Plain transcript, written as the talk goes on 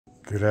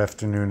Good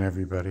afternoon,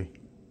 everybody.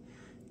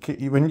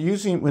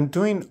 When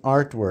doing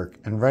artwork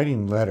and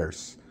writing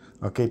letters,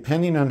 okay,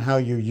 depending on how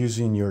you're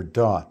using your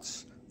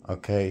dots,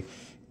 okay,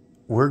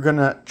 we're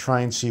gonna try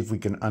and see if we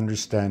can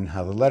understand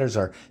how the letters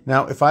are.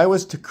 Now, if I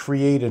was to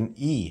create an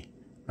E,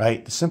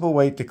 right, the simple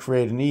way to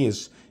create an E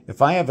is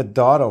if I have a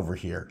dot over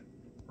here,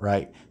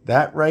 right,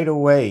 that right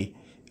away,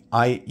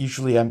 I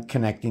usually am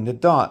connecting the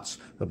dots.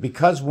 But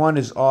because one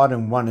is odd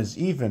and one is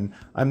even,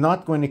 I'm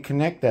not going to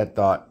connect that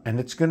dot, and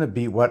it's going to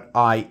be what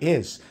I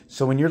is.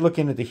 So when you're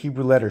looking at the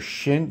Hebrew letter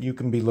Shin, you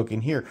can be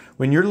looking here.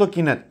 When you're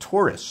looking at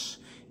Taurus,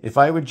 if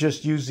I would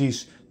just use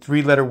these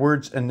three-letter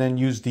words and then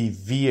use the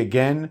V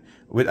again,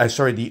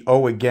 the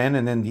O again,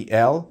 and then the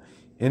L,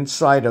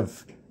 inside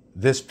of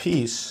this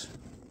piece,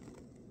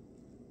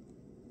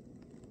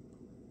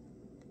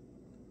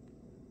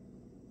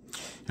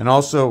 and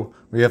also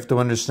we have to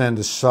understand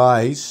the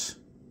size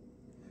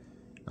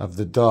of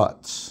the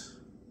dots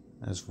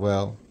as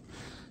well.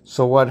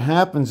 So what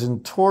happens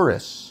in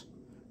Taurus,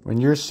 when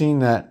you're seeing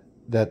that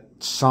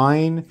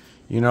sign,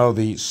 you know,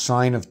 the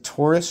sign of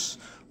Taurus,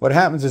 what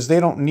happens is they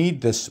don't need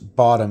this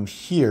bottom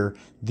here.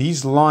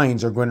 These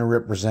lines are going to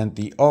represent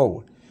the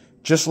O.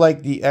 Just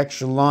like the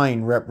extra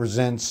line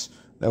represents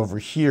over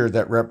here,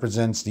 that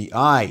represents the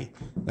I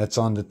that's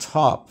on the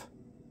top,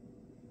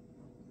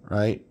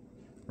 right?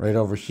 Right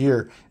over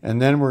here. And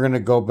then we're going to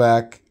go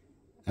back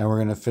and we're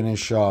going to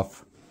finish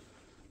off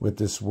with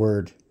this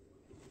word.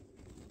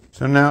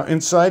 So now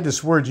inside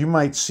this word, you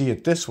might see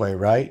it this way,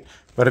 right?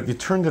 But if you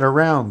turned it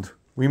around,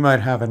 we might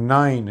have a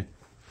 9,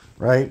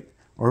 right?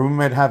 Or we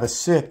might have a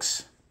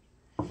 6.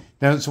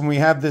 Now, so when we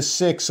have this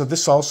 6, so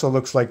this also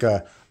looks like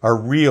a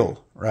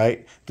real, right?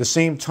 At the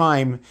same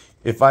time,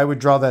 if I would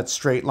draw that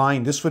straight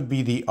line, this would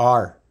be the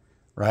R,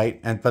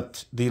 right?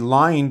 But the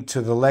line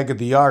to the leg of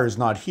the R is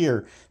not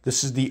here.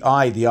 This is the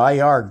I. The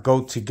IR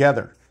go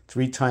together.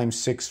 3 times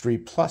 6, 3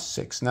 plus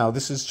 6. Now,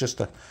 this is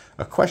just a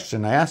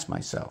question I asked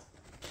myself.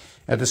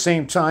 At the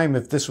same time,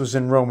 if this was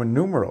in Roman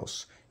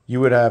numerals, you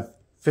would have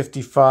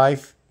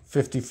 55,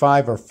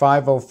 55, or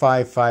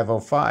 505,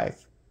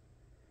 505.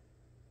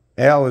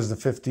 L is the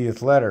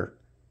 50th letter.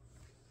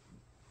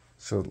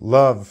 So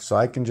love, so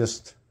I can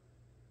just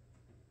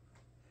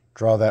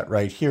draw that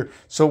right here.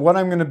 So what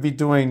I'm going to be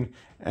doing,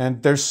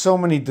 and there's so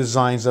many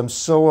designs, I'm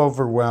so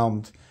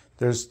overwhelmed.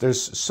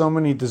 There's so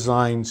many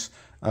designs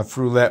of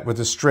roulette with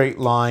a straight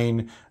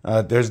line.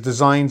 There's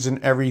designs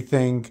in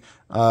everything.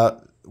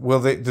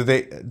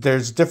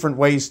 There's different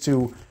ways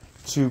to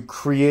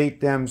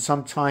create them.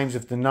 Sometimes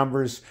if the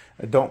numbers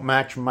don't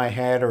match in my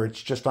head or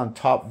it's just on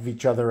top of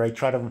each other, I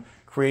try to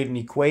create an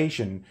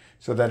equation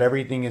so that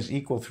everything is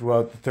equal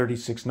throughout the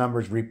 36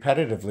 numbers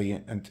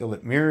repetitively until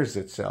it mirrors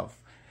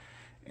itself.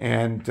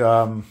 And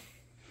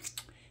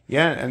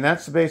yeah, and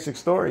that's the basic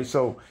story.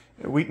 So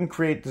we can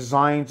create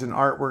designs and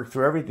artwork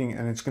through everything,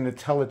 and it's going to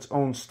tell its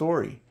own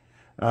story.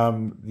 A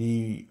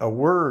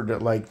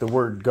word like the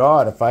word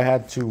God, if I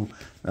had to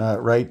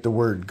write the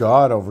word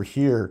God over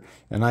here,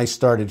 and I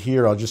started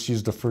here, I'll just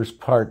use the first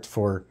part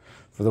for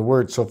the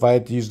word. So if I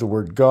had to use the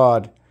word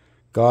God,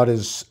 God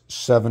is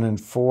 7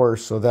 and 4,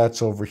 so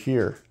that's over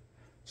here,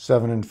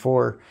 7 and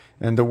 4.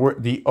 And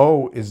the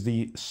O is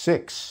the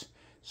 6.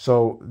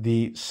 So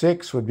the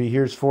 6 would be,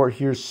 here's 4,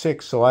 here's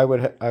 6. So I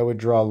would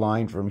draw a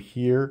line from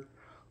here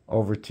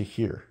over to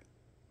here.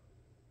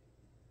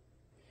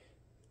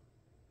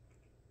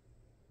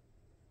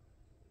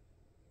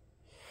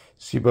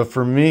 See, but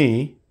for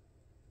me,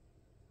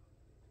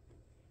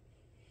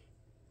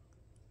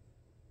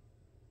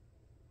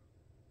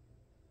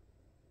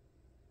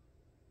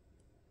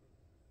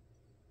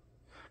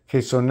 okay,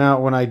 so now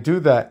when I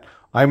do that,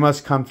 I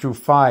must come through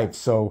 5.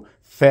 So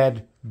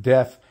fed,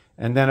 def,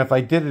 and then if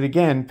I did it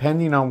again,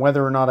 depending on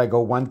whether or not I go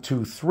 1,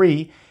 2,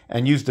 3,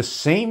 and use the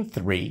same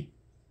 3,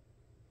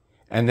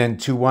 and then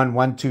 2, 1,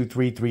 1, 2,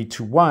 3, 3,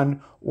 2,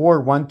 1,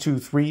 or 1, 2,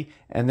 3,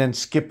 and then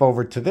skip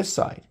over to this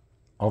side,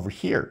 over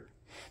here.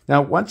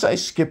 Now, once I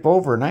skip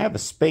over and I have a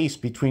space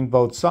between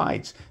both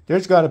sides,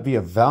 there's got to be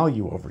a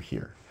value over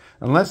here.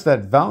 Unless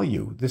that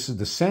value, this is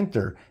the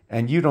center,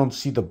 and you don't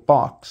see the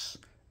box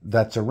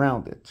that's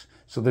around it.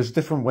 So there's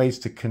different ways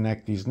to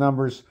connect these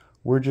numbers.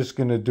 We're just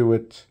going to do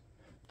it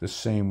the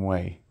same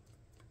way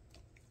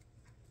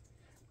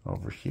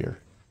over here.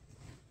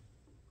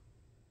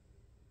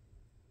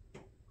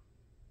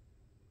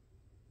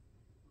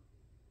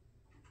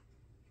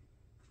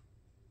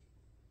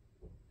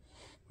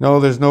 No,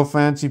 there's no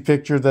fancy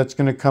picture that's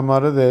going to come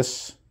out of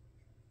this.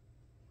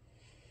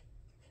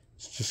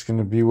 It's just going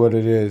to be what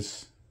it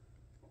is.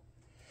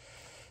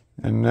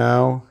 And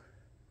now,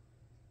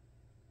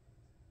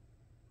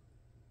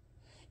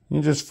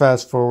 you just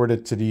fast forward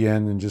it to the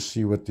end and just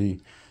see what the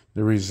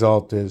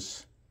result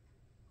is.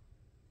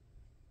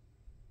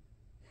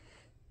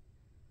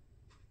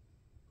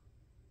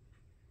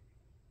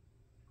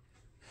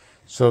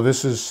 So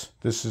this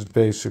is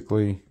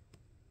basically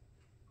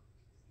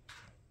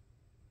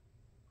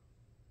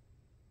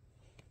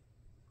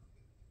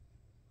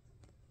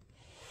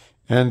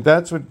And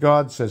that's what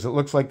God says. It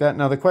looks like that.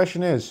 Now the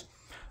question is,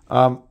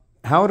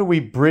 how do we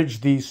bridge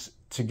these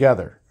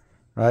together,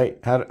 right?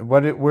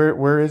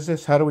 Where is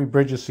this? How do we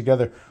bridge this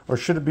together? Or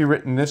should it be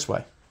written this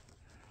way,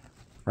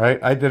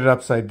 right? I did it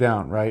upside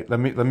down, right? Let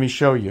me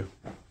show you.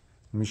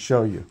 Let me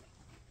show you.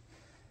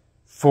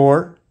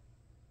 4,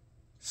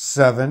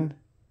 7,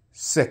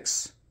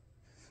 6.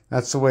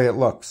 That's the way it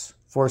looks.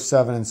 4,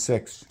 7, and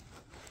 6.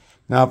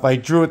 Now, if I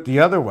drew it the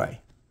other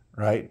way,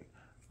 right?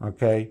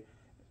 Okay.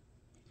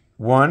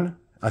 4,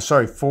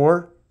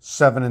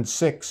 7, and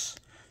 6.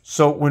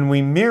 So when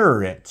we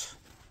mirror it,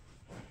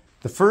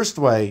 the first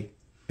way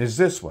is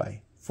this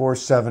way. 4,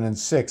 7, and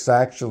 6.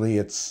 Actually,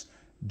 it's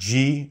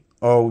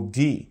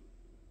G-O-D.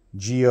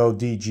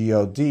 G-O-D,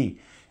 G-O-D.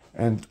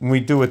 And when we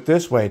do it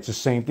this way, it's the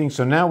same thing.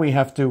 So now we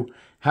have to,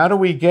 how do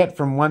we get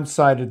from one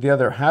side to the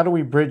other? How do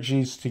we bridge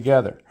these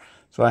together?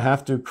 So I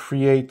have to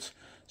create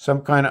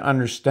some kind of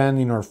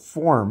understanding or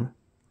form,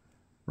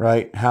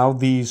 right? How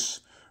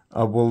these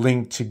will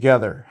link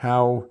together.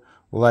 How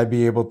will I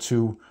be able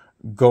to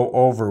go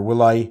over?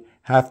 Will I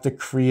have to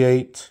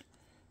create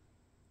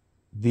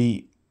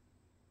the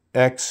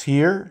X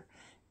here?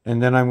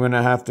 And then I'm going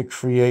to have to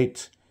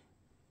create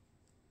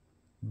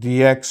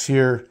the X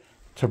here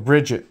to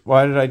bridge it.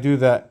 Why did I do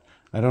that?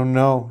 I don't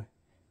know.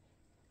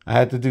 I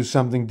had to do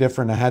something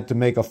different. I had to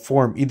make a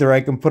form. Either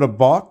I can put a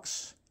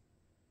box,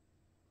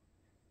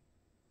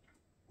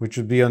 which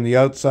would be on the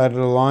outside of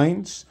the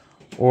lines,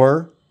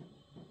 or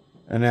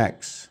an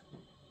X.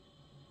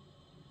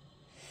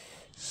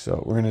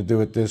 So we're going to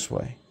do it this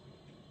way.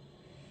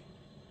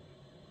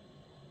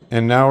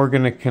 And now we're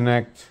going to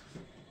connect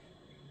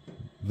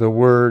the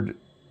word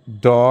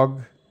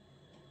dog,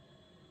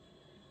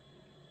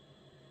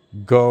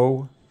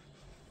 go,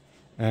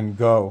 and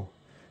go.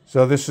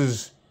 So this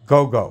is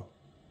go-go.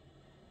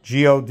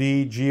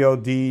 G-O-D,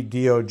 G-O-D,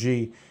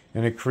 D-O-G.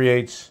 And it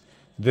creates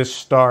this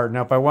star.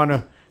 Now, if I want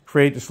to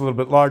create this a little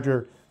bit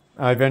larger,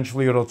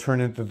 eventually it'll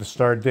turn into the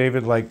Star of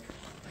David. Okay,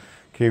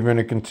 we're going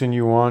to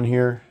continue on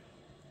here.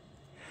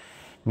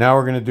 Now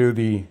we're going to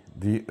do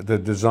the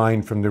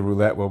design from the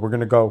roulette wheel. We're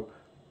going to go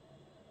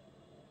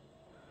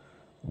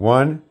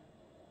 1,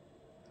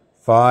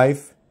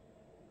 5,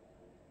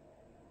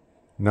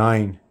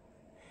 9.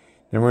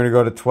 Then we're going to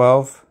go to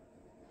 12.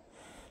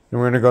 Then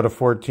we're going to go to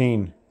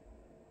 14.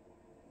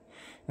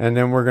 And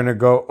then we're going to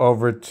go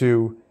over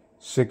to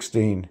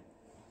 16.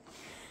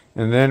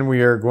 And then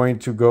we are going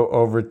to go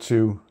over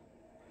to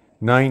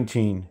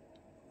 19.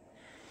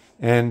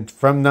 And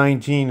from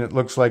 19, it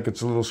looks like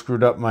it's a little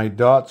screwed up my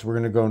dots. We're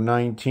going to go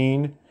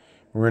 19.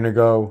 We're going to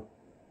go,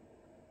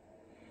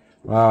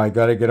 wow, I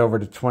got to get over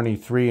to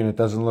 23, and it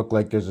doesn't look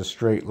like there's a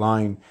straight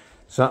line.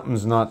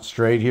 Something's not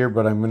straight here,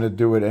 but I'm going to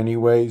do it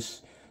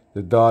anyways.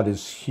 The dot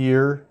is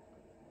here.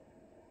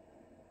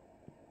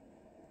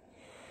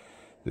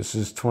 This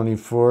is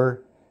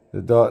 24.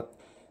 The dot,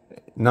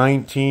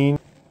 19.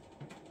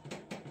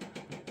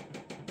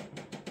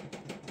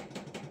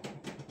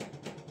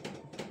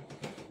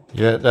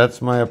 Yeah,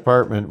 that's my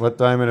apartment. What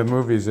time of the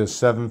movie is this?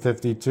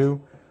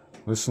 7:52?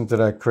 Listen to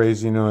that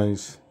crazy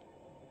noise.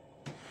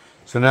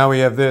 So now we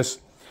have this.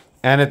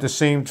 And at the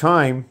same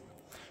time,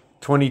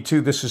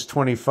 22, this is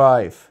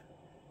 25.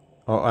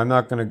 Oh, I'm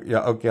not going to...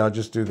 Yeah, okay, I'll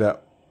just do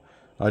that.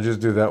 I'll just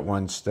do that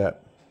one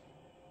step.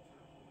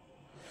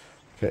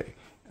 Okay,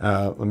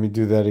 let me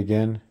do that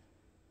again.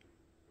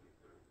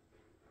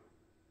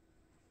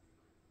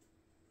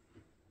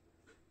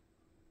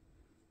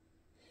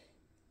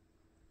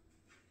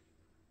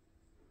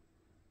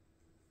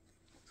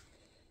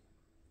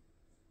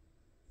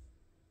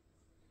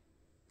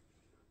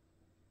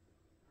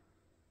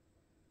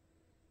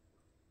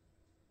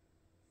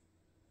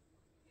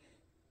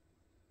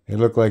 They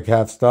look like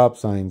half stop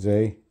signs,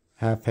 eh?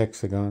 Half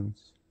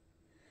hexagons.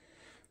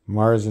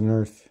 Mars and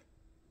Earth.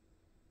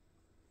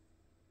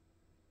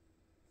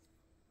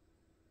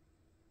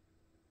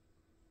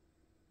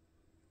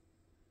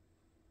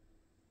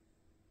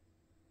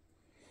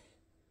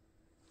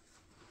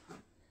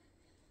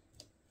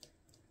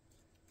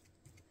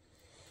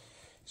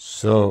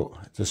 So,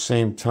 at the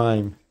same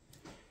time,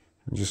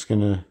 I'm just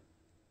going to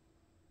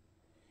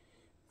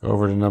go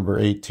over to number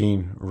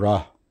 18,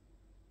 Ra.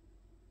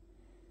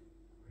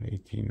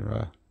 18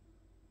 Ra.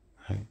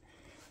 Right.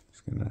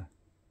 Just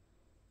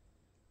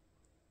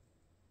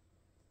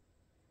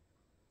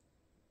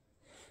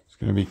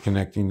gonna be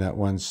connecting that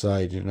one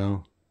side, you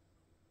know.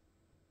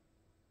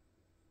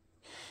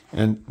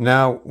 And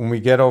now when we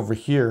get over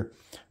here,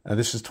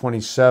 this is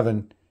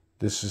 27,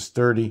 this is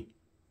 30,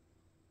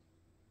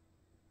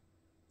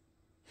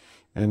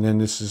 and then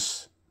this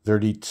is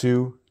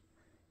 32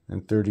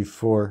 and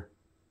 34.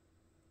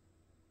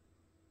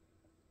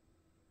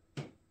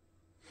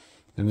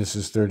 And this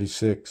is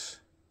 36.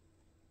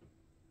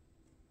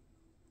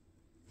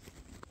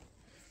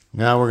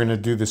 Now we're going to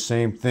do the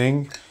same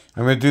thing.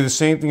 I'm going to do the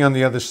same thing on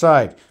the other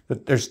side.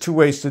 But there's two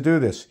ways to do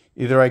this.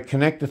 Either I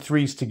connect the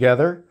threes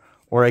together,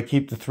 or I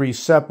keep the threes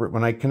separate.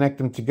 When I connect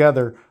them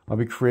together, I'll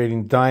be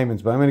creating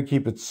diamonds. But I'm going to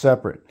keep it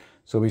separate,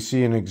 so we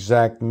see an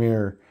exact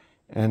mirror.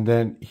 And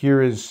then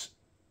here is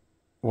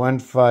 1,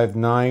 5,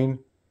 9,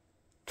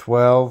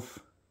 12,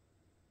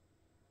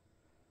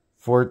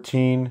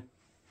 14,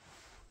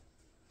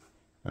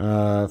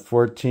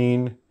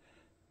 14,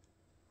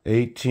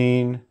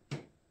 18,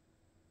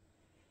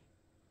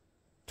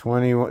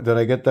 20. Did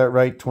I get that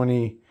right?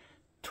 20.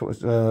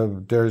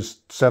 There's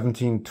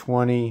 17,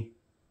 20.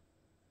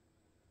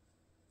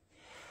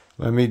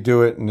 Let me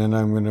do it, and then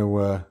I'm going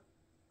to...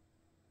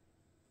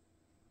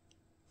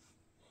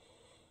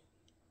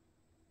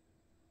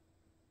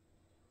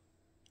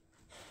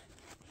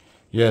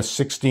 yes,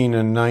 16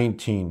 and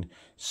 19.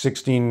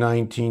 16,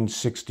 19,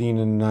 16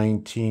 and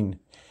 19.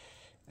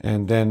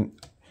 And then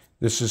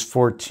this is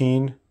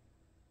 14.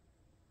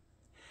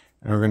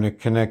 And we're going to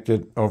connect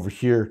it over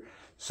here.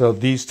 So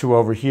these two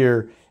over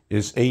here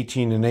is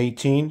 18 and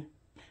 18.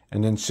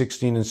 And then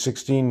 16 and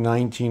 16,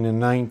 19 and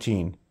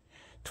 19.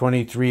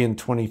 23 and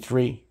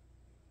 23.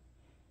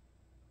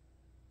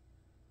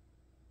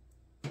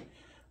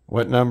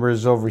 What number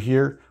is over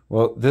here?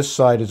 Well, this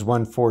side is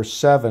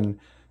 147.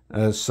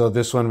 So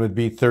this one would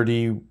be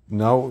 30.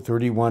 No,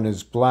 31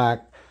 is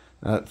black.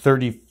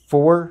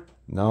 34.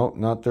 No,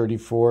 not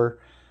 34.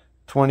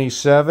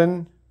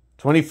 27.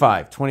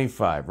 25.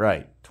 25.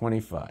 Right.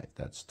 25.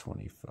 That's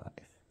 25.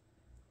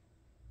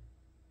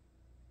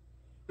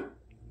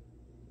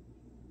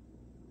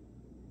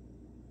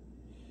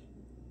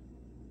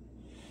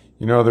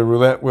 You know, the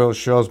roulette wheel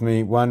shows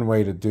me one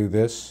way to do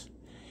this.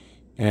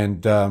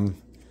 And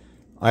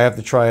I have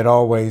to try it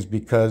all ways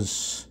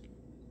because,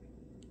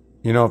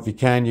 you know, if you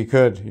can, you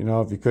could. You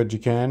know, if you could, you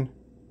can.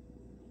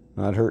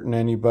 Not hurting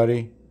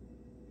anybody.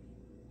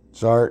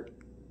 It's art,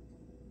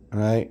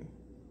 right?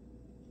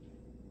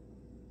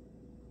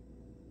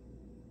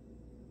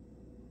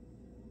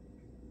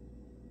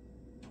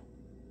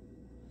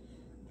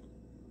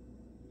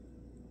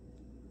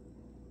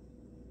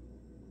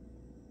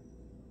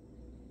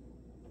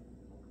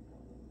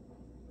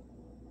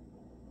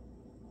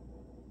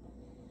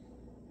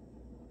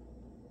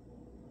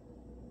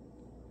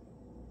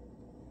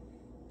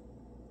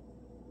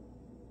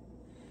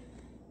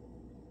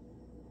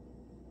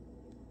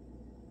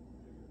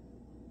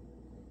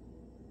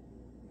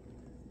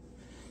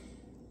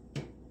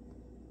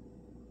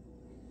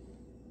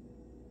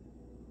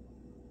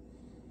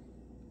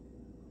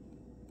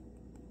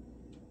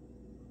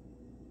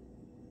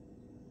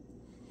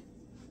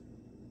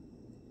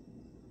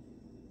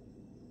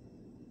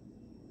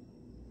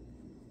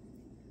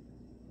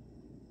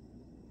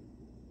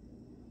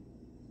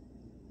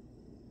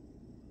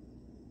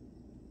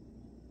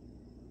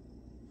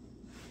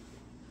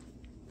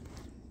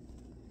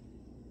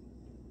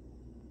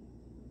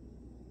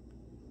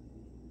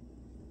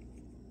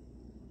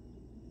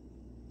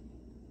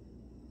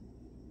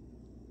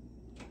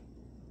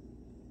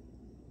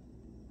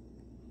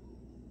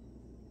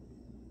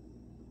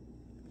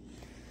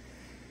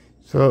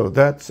 So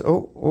that's,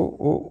 oh.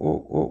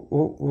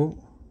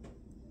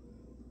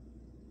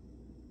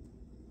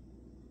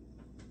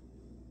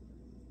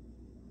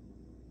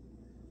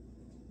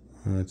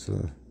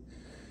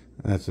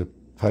 That's a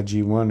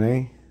pudgy one,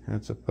 eh?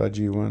 That's a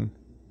pudgy one.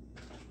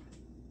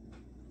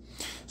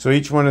 So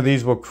each one of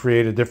these will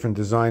create a different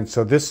design.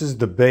 So this is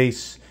the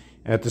base.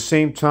 At the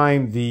same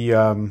time, the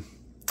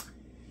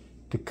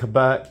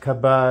Kabbah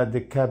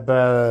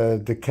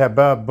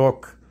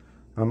book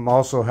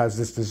also has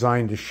this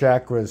design. The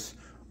chakras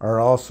are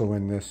also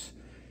in this.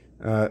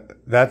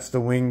 That's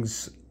the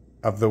wings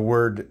of the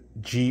word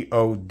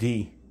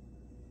G-O-D.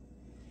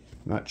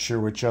 Not sure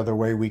which other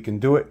way we can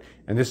do it.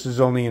 And this is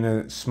only in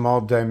a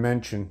small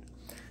dimension.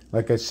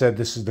 Like I said,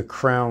 this is the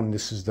crown.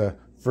 This is the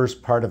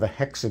first part of a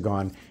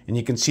hexagon. And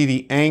you can see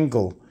the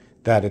angle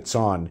that it's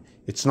on.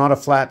 It's not a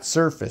flat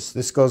surface.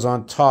 This goes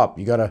on top.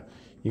 You gotta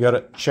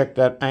check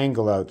that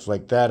angle out. It's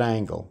like that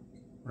angle,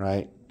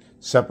 right?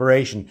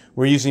 Separation.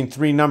 We're using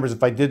 3 numbers.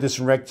 If I did this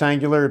in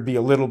rectangular, it'd be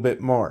a little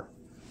bit more.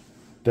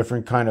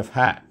 Different kind of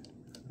hat,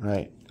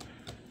 right?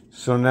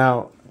 So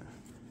now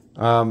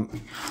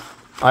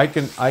I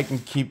can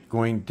keep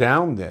going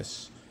down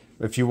this.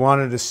 If you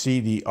wanted to see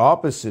the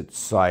opposite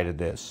side of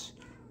this,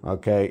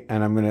 okay,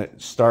 and I'm going to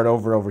start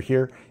over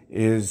here,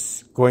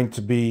 is going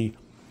to be,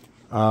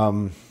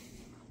 let's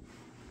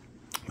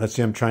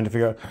see, I'm trying to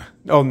figure out,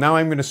 oh, now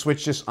I'm going to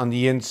switch this on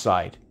the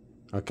inside.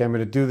 Okay, I'm going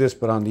to do this,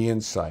 but on the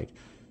inside.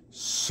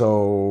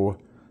 So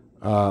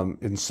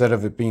instead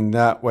of it being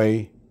that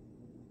way,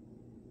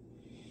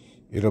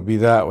 it'll be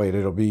that way.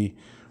 It'll be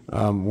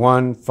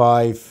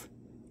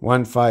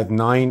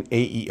 159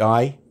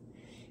 AEI,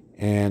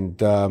 and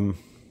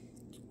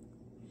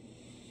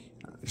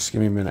just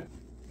give me a minute.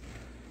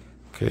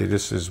 Okay,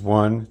 this is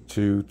 1,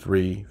 2,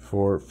 3,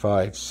 4,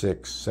 5,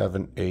 6,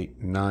 7,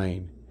 8,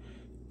 9,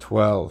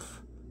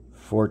 12,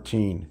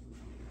 14,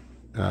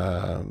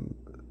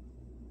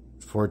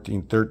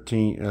 14,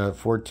 13,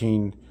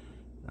 14,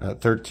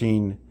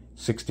 13,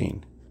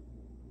 16.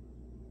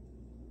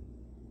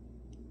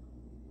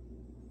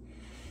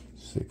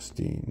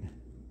 16.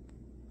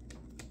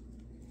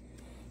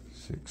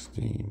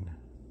 16.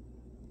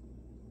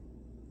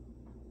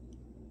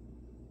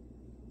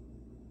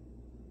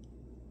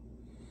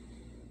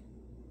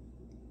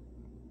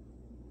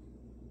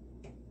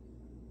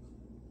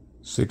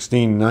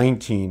 16,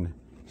 19.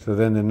 So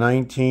then the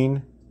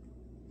 19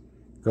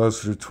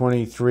 goes through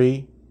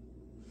 23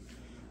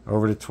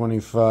 over to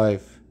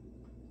 25.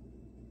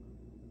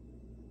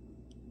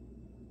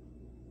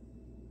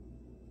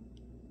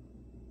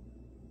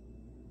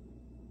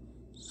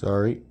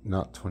 Sorry,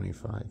 not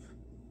 25.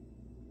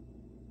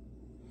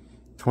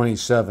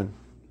 27.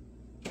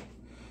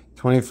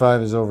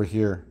 25 is over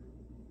here.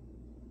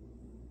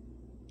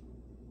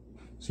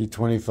 See,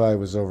 25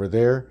 was over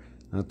there.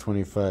 Now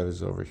 25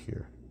 is over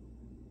here.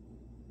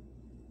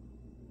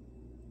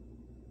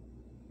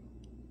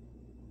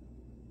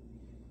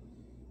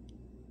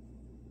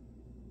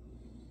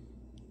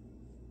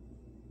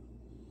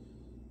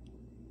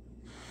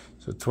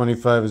 So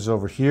 25 is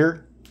over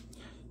here.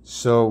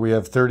 So we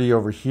have 30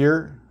 over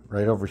here,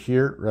 right over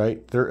here,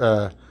 right?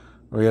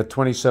 We have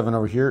 27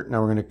 over here.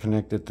 Now we're going to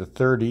connect it to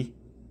 30.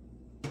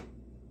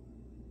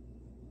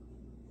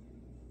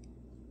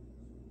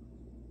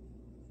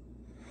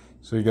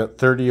 So you got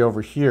 30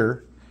 over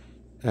here,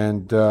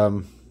 and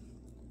then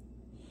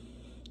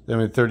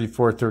with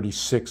 34,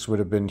 36 would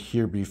have been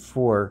here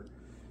before.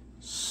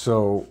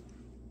 So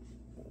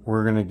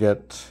we're going to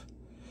get,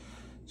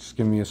 just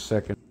give me a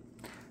second.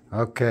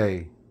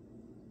 Okay.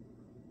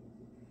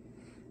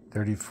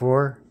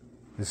 34,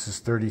 this is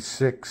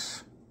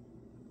 36.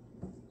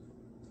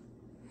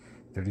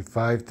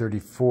 35,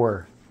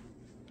 34.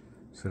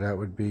 So that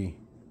would be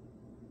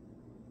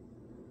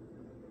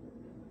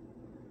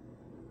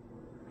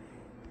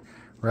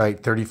right,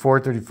 34,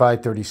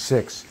 35,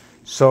 36.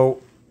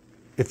 So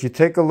if you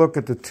take a look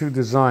at the two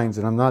designs,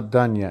 and I'm not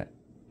done yet.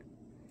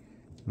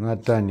 I'm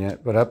not done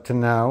yet, but up to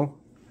now,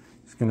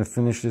 just going to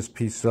finish this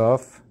piece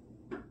off.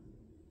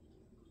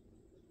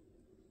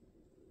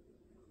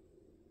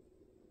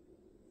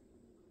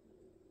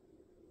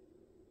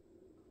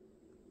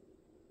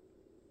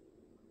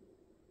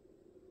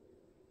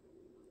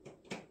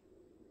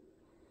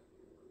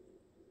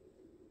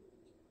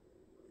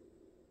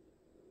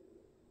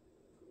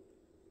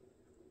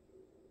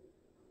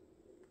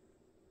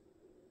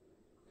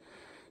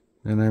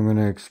 And I'm going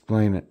to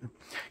explain it.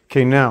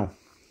 Okay, now,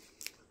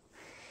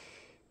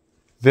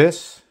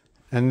 this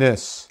and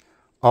this,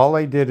 all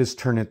I did is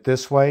turn it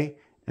this way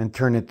and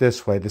turn it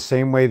this way, the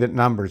same way that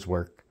numbers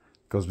work.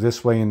 It goes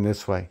this way and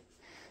this way.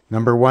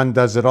 Number 1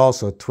 does it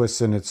also,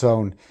 twists in its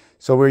own.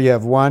 So where you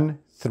have 1,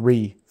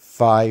 3,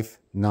 5,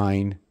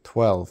 9,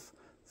 12,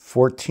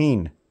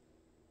 14,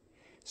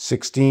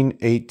 16,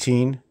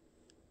 18,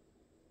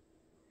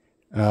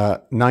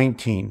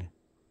 19,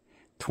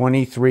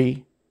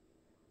 23,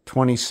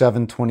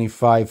 27,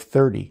 25,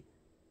 30,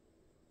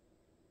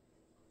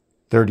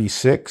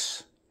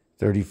 36,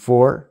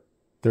 34,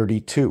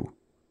 32.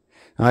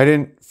 Now, I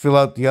didn't fill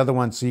out the other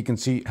one so you can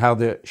see how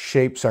the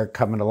shapes are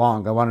coming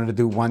along. I wanted to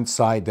do one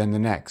side, then the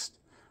next.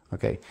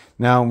 Okay,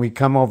 now when we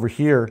come over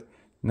here,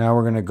 now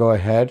we're going to go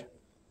ahead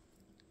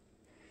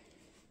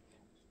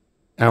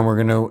and we're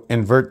going to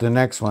invert the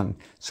next one.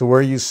 So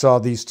where you saw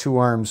these two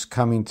arms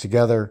coming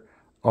together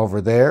over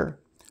there,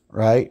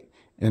 right?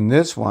 In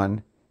this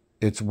one,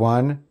 it's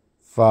 1,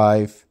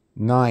 5,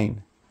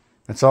 9.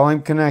 That's all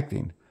I'm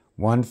connecting.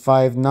 1,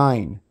 5,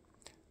 9.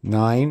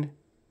 9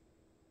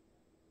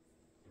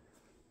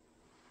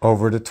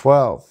 over to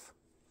 12.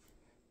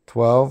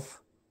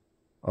 12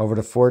 over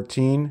to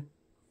 14.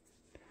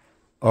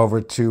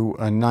 Over to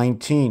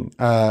 19.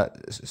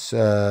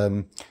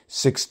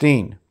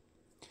 16.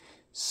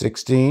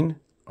 16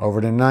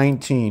 over to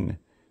 19.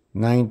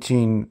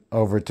 19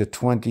 over to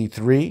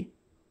 23.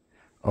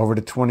 Over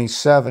to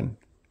 27.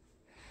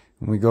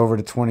 When we go over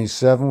to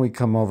 27, we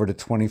come over to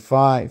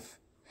 25.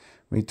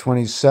 We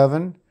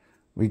 27,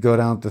 we go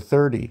down to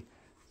 30.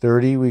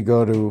 30, we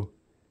go to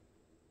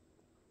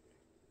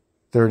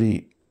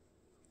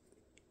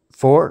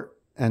 34,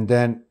 and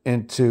then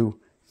into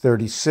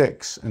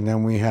 36. And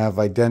then we have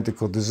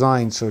identical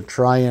designs. So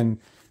try and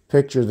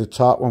picture the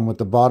top one with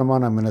the bottom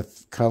one. I'm going to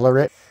color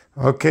it.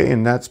 Okay,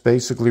 and that's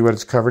basically what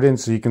it's covered in.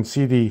 So you can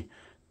see the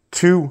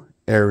two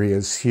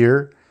areas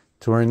here,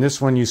 to where in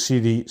this one you see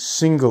the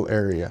single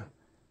area.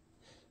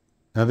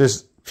 Now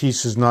this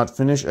piece is not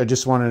finished. I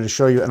just wanted to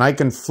show you, and I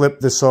can flip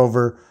this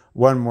over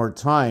one more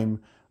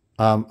time.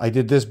 I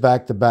did this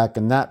back to back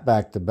and that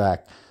back to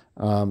back.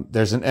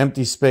 There's an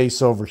empty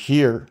space over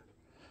here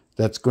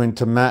that's going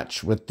to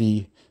match with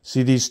the,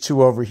 see these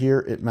two over here?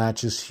 It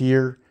matches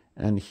here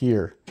and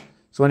here.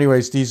 So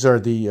anyways, these are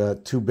the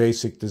two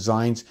basic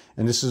designs,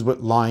 and this is with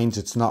lines.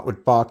 It's not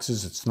with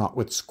boxes. It's not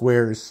with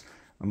squares,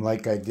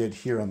 like I did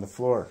here on the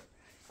floor.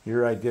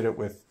 Here I did it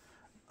with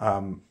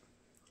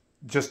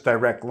just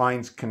direct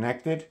lines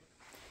connected.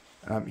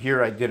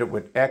 Here I did it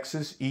with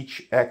X's.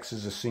 Each X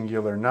is a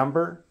singular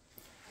number.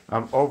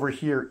 Over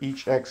here,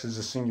 each X is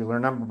a singular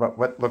number, but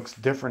what looks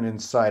different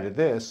inside of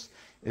this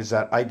is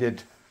that I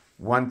did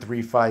 1,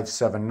 3, 5,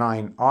 7,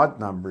 9 odd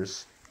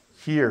numbers.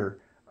 Here,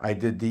 I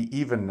did the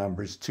even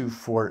numbers, 2,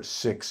 4,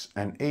 6,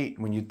 and 8.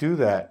 When you do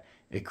that,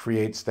 it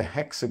creates the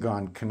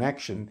hexagon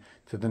connection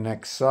to the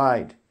next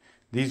side.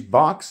 These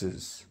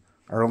boxes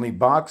are only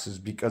boxes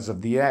because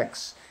of the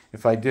X.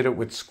 If I did it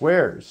with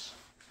squares,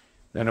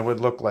 then it would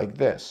look like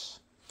this.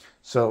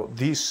 So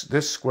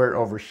this square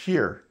over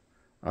here,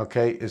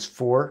 okay, is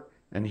 4,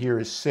 and here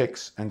is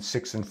 6, and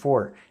 6 and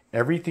 4.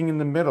 Everything in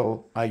the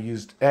middle I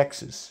used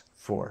X's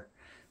for.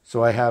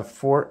 So I have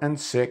 4 and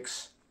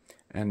 6,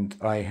 and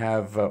I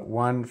have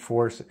 1,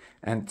 4,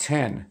 and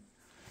 10.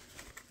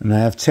 And I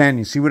have 10.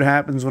 You see what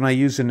happens when I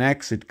use an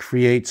X? It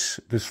creates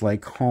this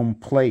like home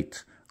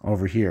plate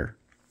over here.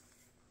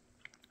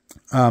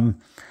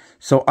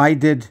 So I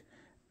did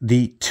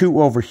the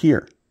 2 over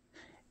here,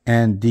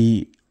 and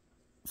the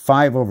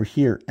 5 over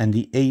here, and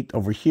the 8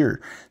 over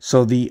here.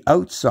 So the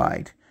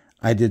outside,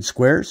 I did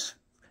squares,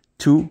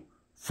 2,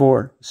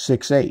 4,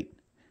 6, 8.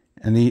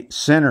 And the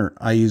center,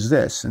 I use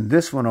this. And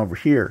this one over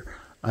here,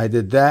 I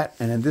did that.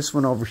 And then this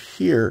one over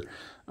here,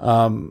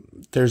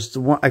 there's the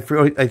one, I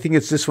think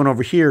it's this one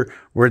over here,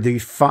 where the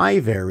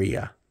 5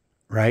 area,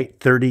 right?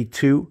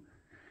 32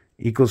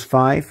 equals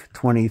 5,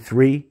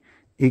 23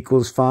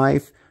 equals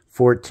 5,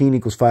 14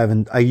 equals 5.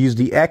 And I use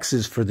the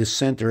X's for the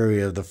center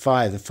area of the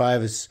 5. The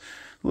 5 is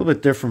a little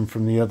bit different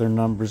from the other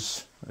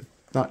numbers.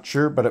 Not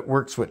sure, but it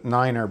works with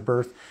 9, our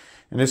birth.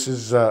 And this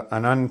is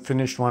an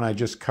unfinished one. I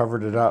just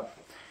covered it up.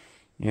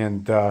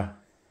 And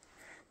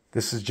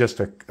this is just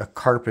a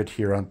carpet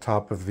here on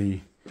top of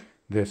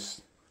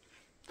this.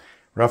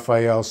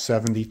 Raphael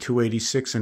 7286.